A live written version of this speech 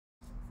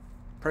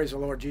Praise the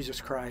Lord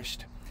Jesus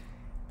Christ.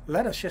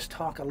 Let us just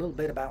talk a little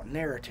bit about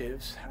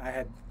narratives. I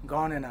had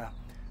gone in a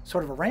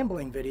sort of a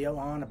rambling video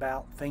on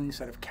about things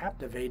that have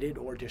captivated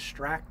or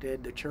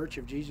distracted the Church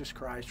of Jesus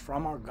Christ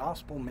from our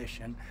gospel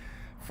mission,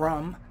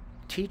 from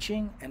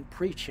teaching and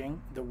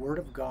preaching the Word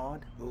of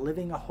God,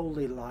 living a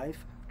holy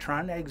life,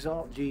 trying to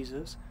exalt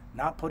Jesus,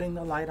 not putting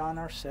the light on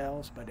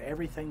ourselves, but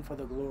everything for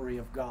the glory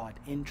of God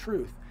in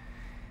truth.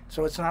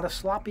 So it's not a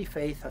sloppy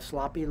faith, a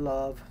sloppy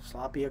love,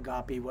 sloppy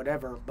agape,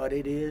 whatever, but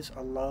it is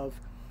a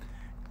love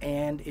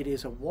and it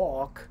is a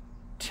walk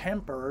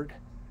tempered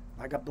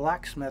like a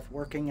blacksmith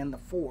working in the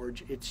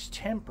forge. It's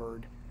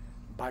tempered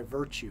by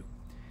virtue.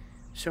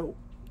 So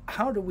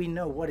how do we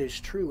know what is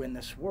true in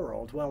this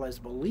world? Well, as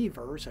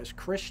believers, as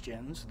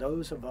Christians,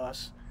 those of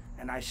us,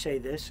 and I say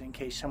this in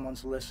case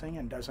someone's listening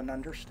and doesn't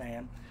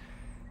understand,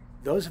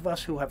 those of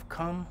us who have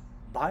come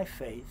by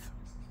faith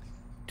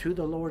to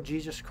the Lord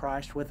Jesus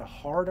Christ with a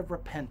heart of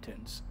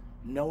repentance,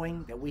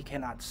 knowing that we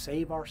cannot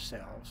save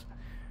ourselves,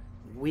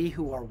 we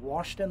who are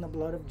washed in the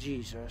blood of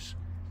Jesus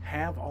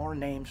have our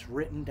names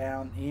written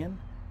down in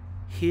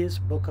His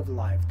book of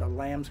life, the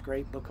Lamb's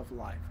great book of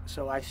life.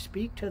 So I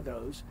speak to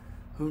those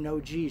who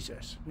know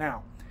Jesus.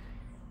 Now,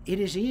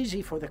 it is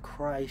easy for the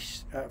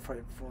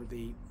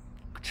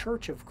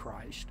Church of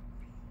Christ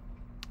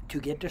to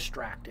get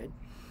distracted.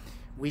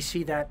 We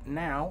see that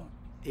now.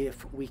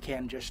 If we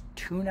can just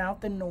tune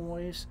out the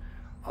noise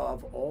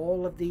of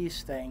all of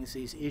these things,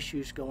 these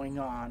issues going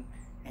on,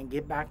 and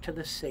get back to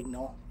the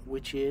signal,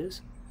 which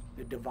is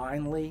the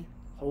divinely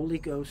Holy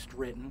Ghost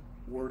written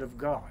Word of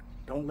God.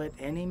 Don't let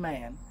any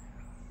man,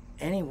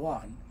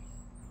 anyone,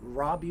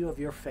 rob you of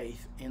your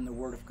faith in the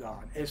Word of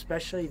God,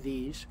 especially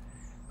these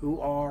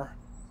who are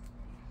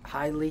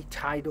highly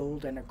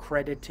titled and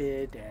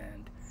accredited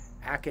and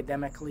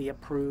academically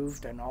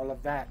approved and all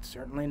of that.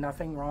 Certainly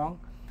nothing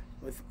wrong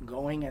with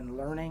going and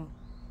learning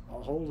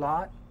a whole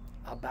lot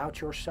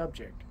about your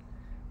subject.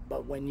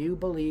 But when you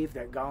believe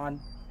that God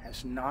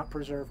has not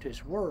preserved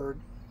His Word,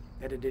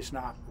 that it is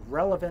not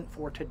relevant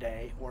for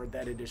today, or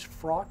that it is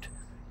fraught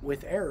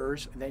with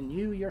errors, then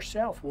you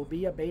yourself will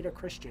be a beta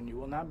Christian. You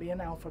will not be an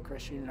alpha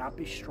Christian. You will not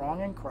be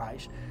strong in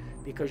Christ,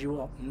 because you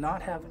will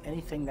not have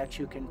anything that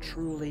you can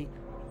truly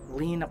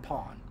lean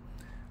upon.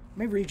 Let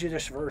me read you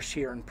this verse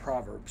here in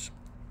Proverbs.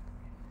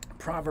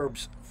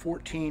 Proverbs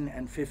 14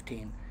 and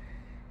 15.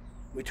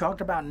 We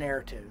talked about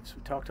narratives.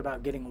 We talked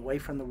about getting away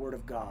from the Word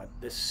of God.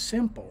 The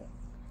simple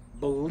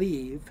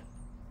believe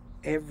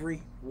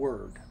every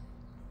word.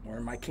 Or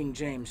in my King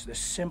James, the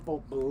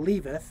simple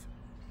believeth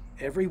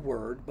every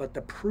word, but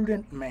the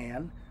prudent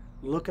man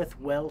looketh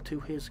well to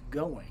his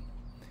going.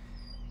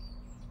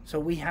 So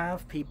we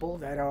have people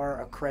that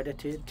are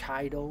accredited,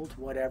 titled,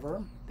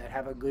 whatever, that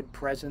have a good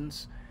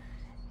presence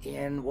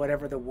in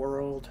whatever the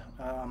world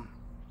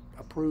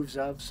approves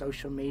of,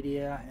 social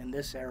media in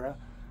this era.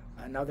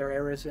 In other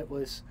eras, it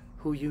was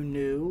who you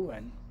knew,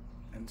 and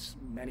in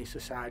many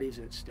societies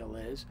it still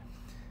is.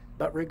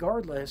 But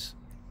regardless,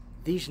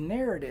 these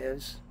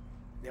narratives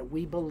that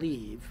we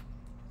believe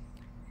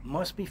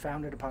must be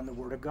founded upon the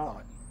Word of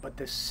God. But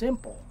the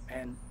simple,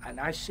 and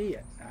I see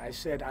it. I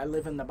said I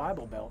live in the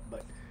Bible Belt,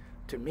 but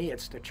to me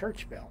it's the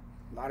church belt.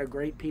 A lot of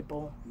great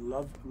people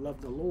love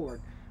the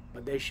Lord,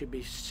 but they should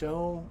be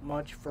so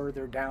much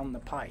further down the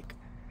pike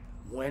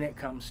when it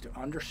comes to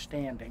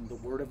understanding the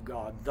Word of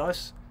God.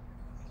 Thus,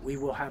 we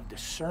will have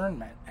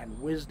discernment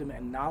and wisdom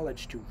and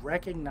knowledge to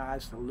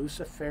recognize the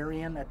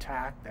Luciferian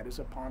attack that is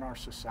upon our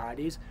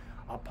societies,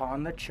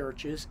 upon the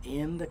churches,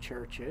 in the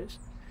churches,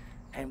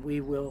 and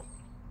we will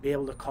be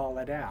able to call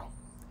it out.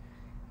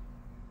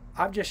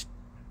 I've just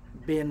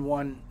been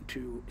one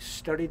to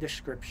study the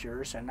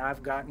Scriptures, and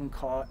I've gotten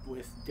caught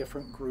with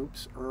different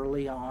groups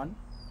early on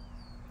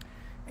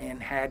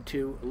and had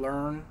to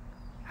learn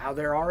how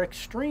there are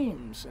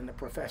extremes in the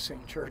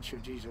professing Church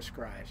of Jesus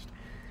Christ.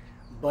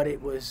 But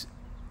it was,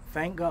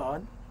 thank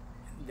God,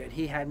 that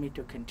He had me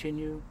to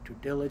continue to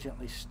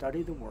diligently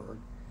study the Word,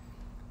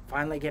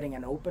 finally getting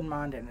an open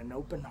mind and an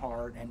open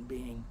heart, and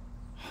being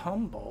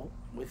humble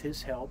with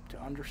His help to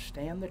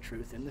understand the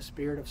truth in the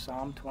spirit of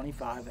Psalm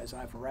 25, as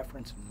I've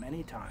referenced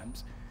many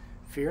times.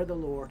 Fear the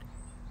Lord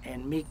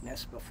and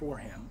meekness before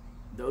Him,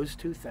 those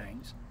two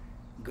things,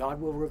 God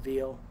will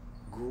reveal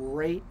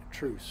great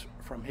truths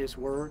from His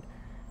Word.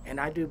 And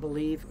I do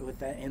believe with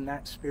that, in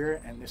that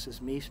spirit, and this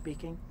is me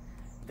speaking,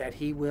 that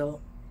He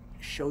will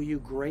show you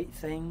great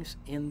things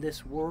in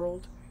this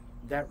world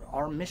that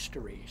are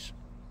mysteries.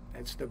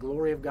 It's the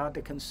glory of God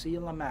to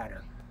conceal a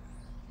matter.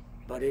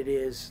 But it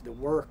is the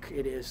work,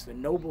 it is the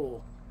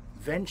noble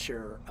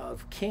venture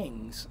of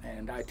kings,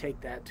 and I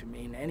take that to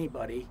mean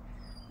anybody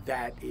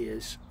that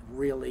is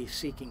really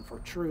seeking for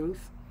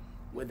truth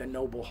with a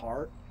noble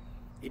heart.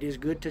 It is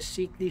good to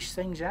seek these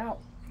things out.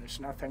 There's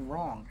nothing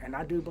wrong. And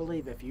I do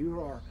believe if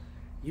you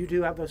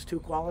do have those two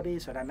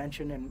qualities that I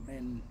mentioned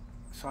in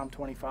Psalm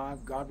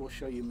 25, God will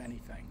show you many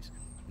things.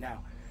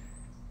 Now,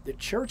 the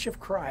Church of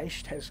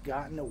Christ has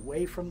gotten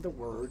away from the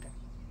Word,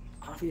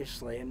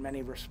 obviously, in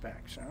many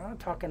respects. I'm not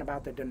talking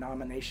about the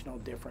denominational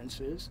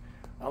differences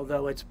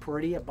although it's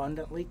pretty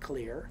abundantly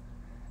clear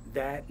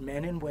that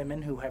men and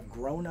women who have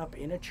grown up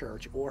in a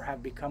church or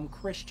have become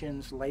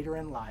Christians later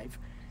in life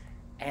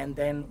and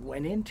then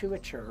went into a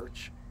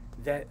church,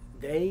 that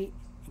they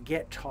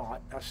get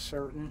taught a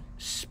certain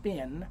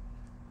spin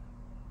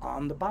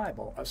on the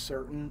Bible, a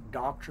certain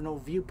doctrinal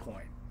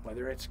viewpoint,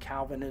 whether it's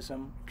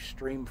Calvinism,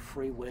 extreme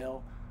free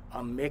will,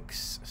 a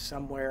mix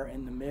somewhere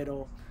in the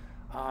middle,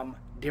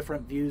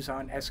 different views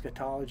on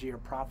eschatology or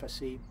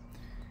prophecy,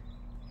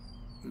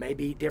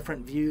 maybe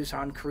different views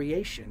on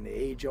creation, the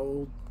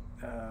age-old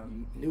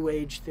New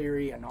Age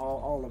theory and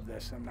all of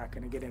this. I'm not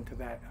going to get into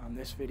that on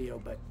this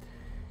video, but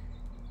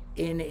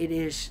it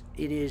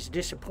is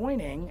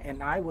disappointing,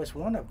 and I was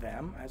one of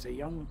them as a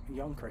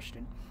young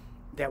Christian,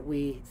 that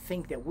we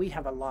think that we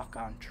have a lock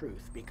on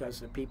truth because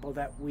the people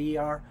that we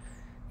are,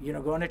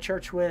 going to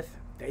church with,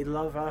 they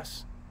love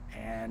us,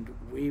 and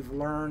we've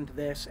learned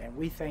this, and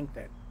we think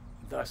that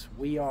thus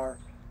we are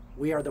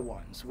the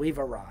ones. We've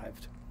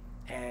arrived,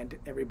 and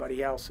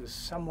everybody else is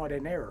somewhat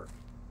in error.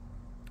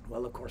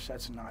 Well, of course,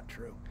 that's not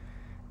true.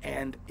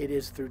 And it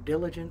is through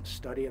diligent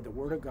study of the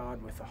Word of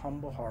God with a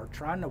humble heart,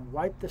 trying to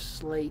wipe the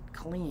slate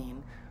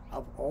clean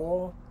of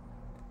all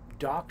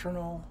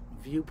doctrinal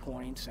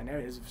viewpoints, and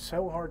it is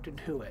so hard to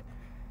do it.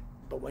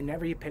 But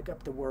whenever you pick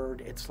up the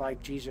Word, it's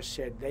like Jesus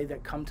said, they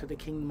that come to the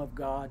kingdom of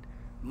God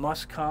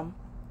must come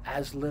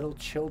as little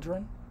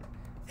children.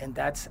 And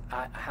that's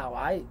how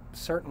I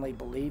certainly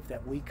believe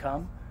that we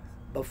come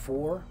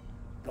before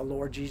the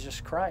Lord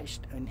Jesus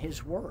Christ and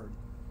His Word.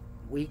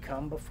 We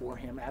come before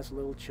Him as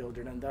little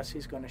children, and thus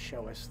He's going to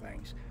show us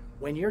things.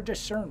 When your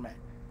discernment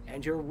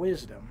and your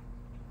wisdom,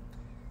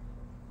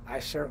 I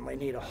certainly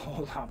need a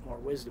whole lot more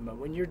wisdom, but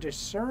when your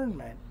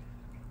discernment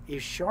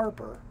is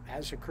sharper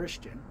as a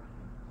Christian,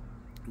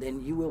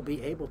 then you will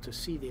be able to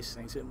see these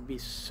things. It will be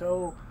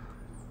so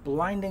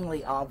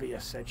blindingly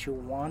obvious that you'll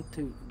want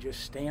to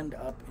just stand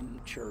up in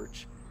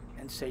church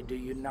and say, do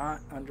you not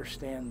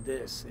understand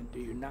this? And do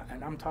you not?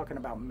 And I'm talking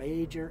about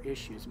major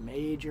issues,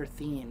 major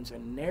themes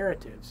and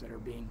narratives that are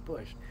being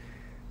pushed.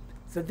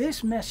 So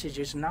this message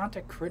is not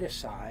to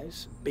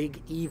criticize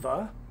Big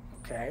Eva,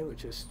 okay,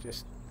 which is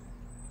just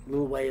a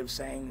little way of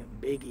saying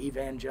big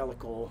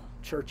evangelical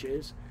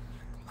churches.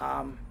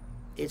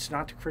 It's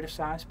not to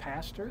criticize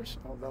pastors,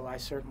 although I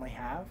certainly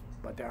have,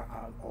 but I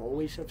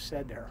always have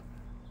said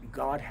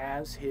God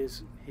has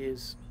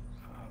his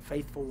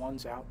faithful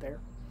ones out there.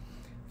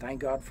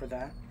 Thank God for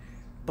that.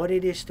 But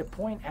it is to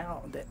point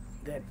out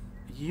that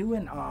you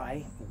and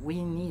I,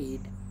 we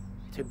need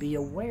to be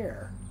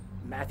aware.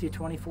 Matthew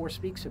 24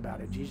 speaks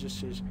about it. Jesus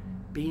says,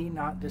 be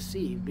not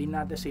deceived. Be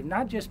not deceived.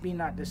 Not just be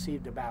not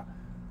deceived about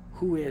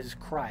who is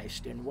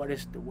Christ and what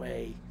is the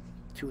way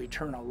to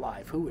eternal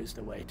life. Who is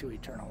the way to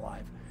eternal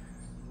life?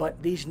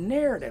 But these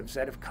narratives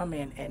that have come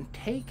in and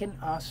taken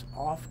us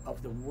off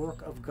of the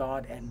work of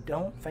God, and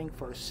don't think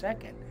for a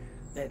second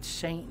that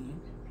Satan,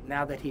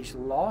 now that he's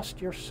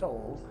lost your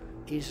soul,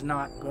 is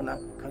not going to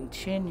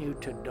continue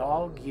to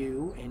dog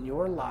you in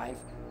your life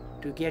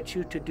to get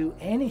you to do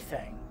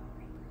anything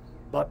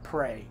but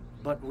pray,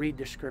 but read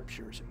the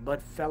scriptures,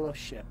 but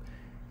fellowship,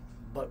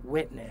 but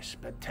witness,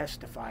 but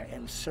testify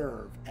and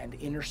serve and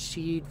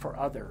intercede for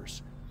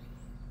others.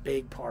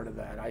 Big part of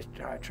that. I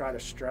try to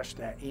stress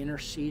that,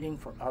 interceding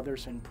for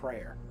others in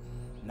prayer,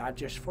 not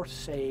just for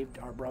saved,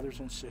 our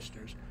brothers and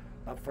sisters,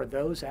 but for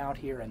those out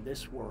here in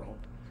this world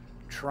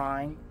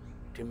trying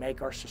to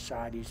make our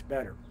societies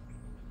better.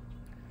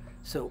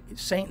 So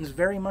Satan's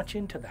very much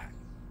into that.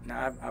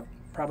 Now I'm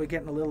probably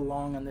getting a little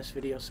long on this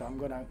video, so I'm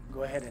going to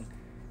go ahead and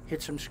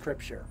hit some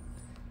scripture.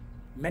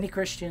 Many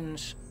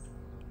Christians,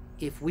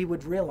 if we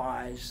would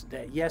realize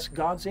that yes,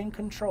 God's in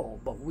control,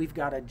 but we've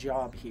got a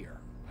job here.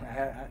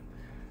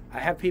 I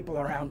have people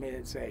around me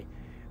that say,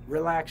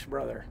 relax,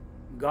 brother,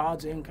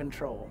 God's in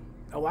control.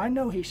 Oh, I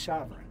know He's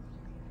sovereign.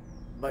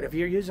 But if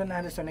you're using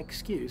that as an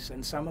excuse,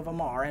 and some of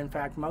them are, in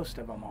fact, most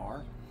of them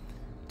are,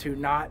 to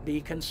not be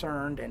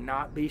concerned and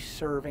not be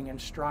serving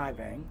and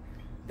striving,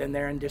 then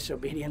they're in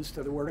disobedience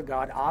to the Word of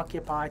God.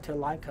 Occupy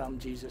till I come,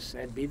 Jesus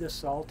said. Be the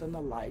salt and the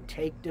light.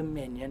 Take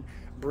dominion.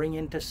 Bring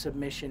into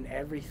submission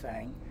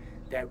everything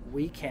that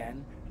we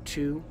can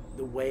to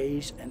the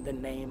ways and the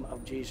name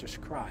of Jesus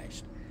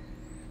Christ.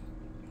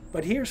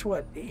 But here's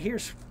what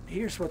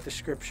the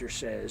Scripture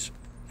says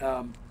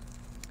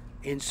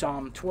in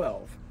Psalm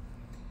 12.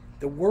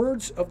 The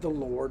words of the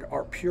Lord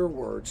are pure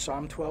words.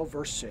 Psalm 12,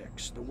 verse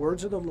 6. The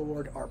words of the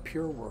Lord are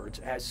pure words,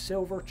 as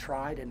silver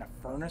tried in a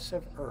furnace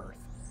of earth,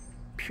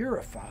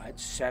 purified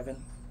 7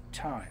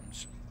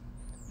 times.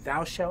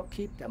 Thou shalt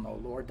keep them, O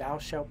Lord. Thou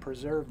shalt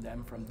preserve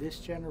them from this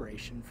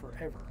generation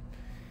forever.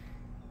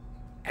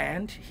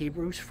 And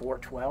Hebrews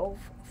 4:12,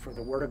 for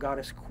the word of God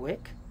is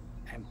quick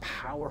and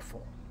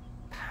powerful.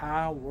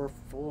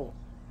 Powerful.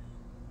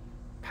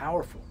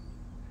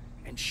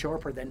 And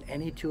sharper than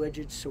any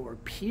two-edged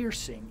sword,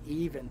 piercing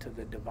even to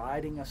the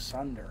dividing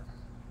asunder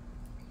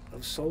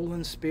of soul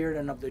and spirit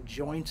and of the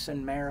joints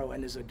and marrow,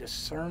 and is a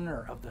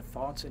discerner of the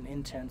thoughts and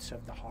intents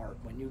of the heart.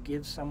 When you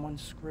give someone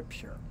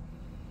scripture,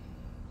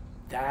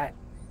 that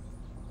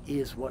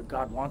is what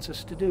God wants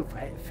us to do.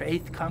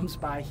 Faith comes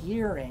by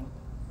hearing,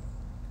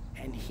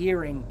 and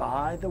hearing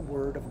by the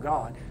Word of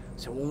God.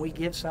 So when we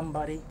give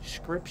somebody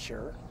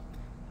Scripture,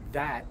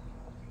 that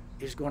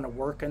is going to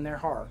work in their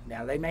heart.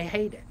 Now, they may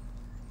hate it.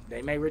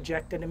 They may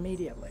reject it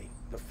immediately.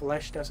 The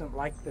flesh doesn't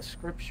like the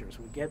Scriptures.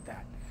 We get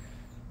that.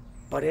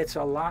 But it's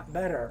a lot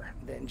better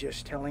than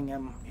just telling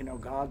them, you know,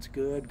 God's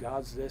good,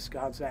 God's this,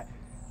 God's that.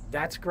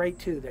 That's great,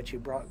 too, that you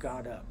brought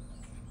God up.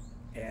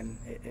 And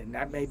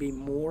that may be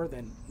more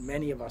than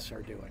many of us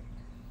are doing.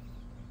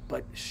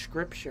 But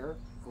Scripture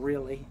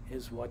really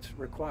is what's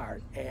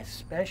required,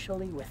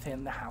 especially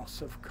within the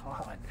house of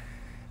God.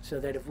 So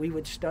that if we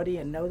would study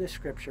and know the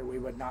Scripture, we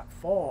would not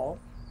fall,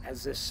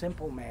 as this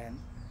simple man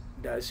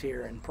does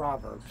here in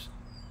Proverbs,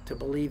 to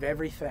believe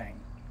everything,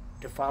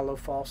 to follow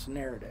false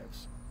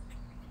narratives.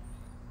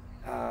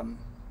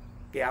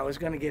 Yeah, I was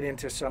going to get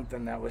into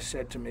something that was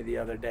said to me the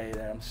other day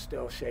that I'm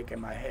still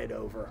shaking my head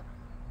over.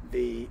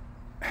 The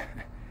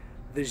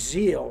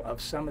zeal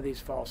of some of these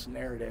false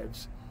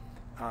narratives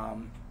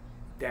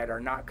that are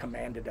not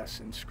commanded us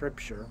in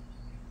Scripture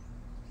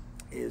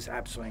is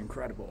absolutely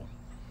incredible.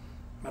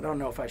 I don't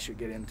know if I should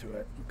get into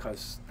it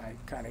because I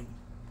kind of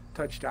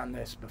touched on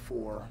this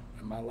before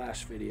in my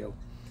last video.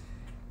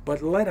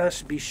 But let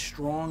us be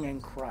strong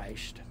in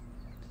Christ.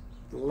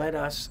 Let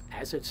us,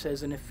 as it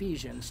says in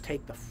Ephesians,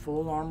 take the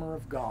full armor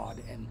of God.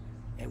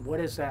 And what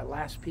is that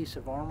last piece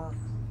of armor?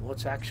 Well,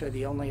 it's actually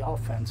the only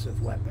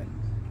offensive weapon.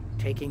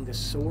 Taking the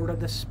sword of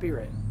the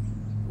Spirit,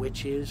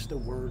 which is the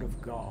Word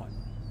of God.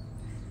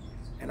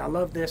 And I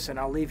love this, and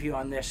I'll leave you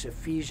on this.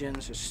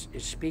 Ephesians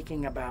is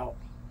speaking about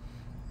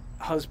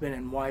husband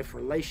and wife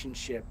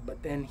relationship.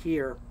 But then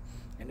here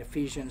in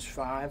Ephesians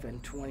 5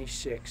 and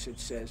 26, it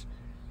says,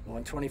 well,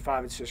 in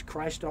 25 it says,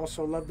 Christ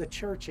also loved the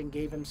church and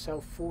gave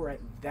himself for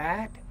it,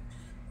 that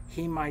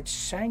he might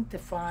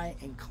sanctify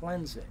and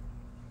cleanse it.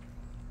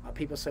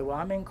 People say, well,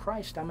 I'm in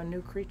Christ, I'm a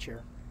new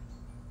creature.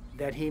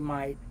 That he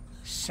might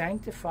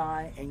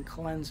sanctify and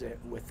cleanse it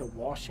with the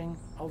washing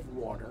of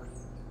water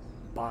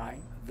by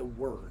the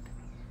word.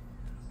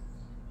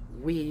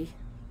 We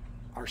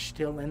are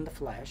still in the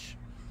flesh.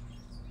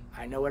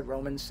 I know what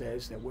Romans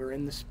says, that we're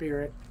in the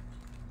Spirit,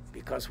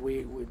 because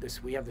we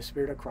have the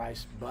Spirit of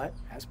Christ, but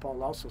as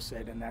Paul also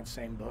said in that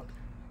same book,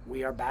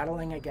 we are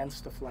battling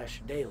against the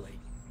flesh daily.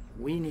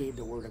 We need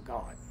the Word of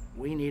God.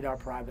 We need our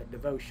private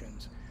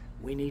devotions.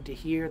 We need to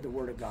hear the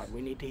Word of God.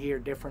 We need to hear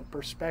different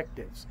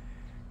perspectives,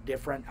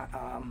 different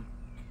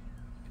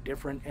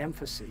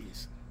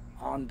emphases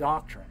on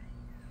doctrine.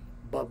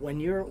 But when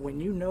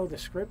you know the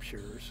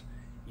Scriptures,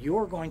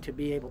 you're going to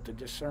be able to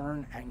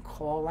discern and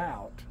call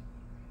out.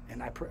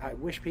 And I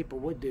wish people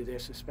would do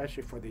this,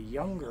 especially for the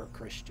younger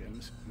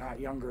Christians, not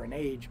younger in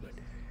age, but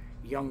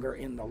younger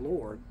in the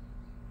Lord,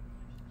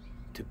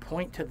 to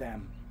point to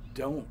them,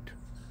 don't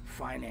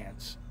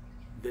finance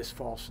this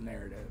false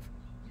narrative.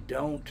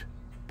 Don't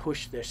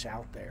push this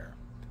out there.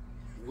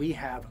 We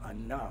have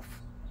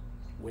enough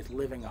with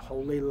living a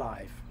holy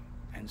life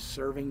and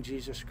serving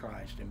Jesus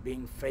Christ and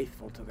being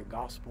faithful to the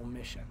gospel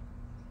mission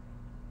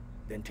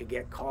than to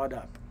get caught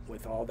up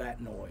with all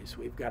that noise.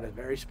 We've got a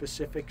very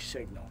specific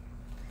signal.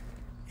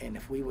 And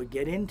if we would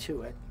get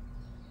into it,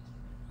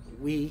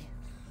 we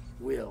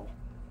will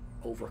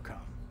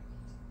overcome.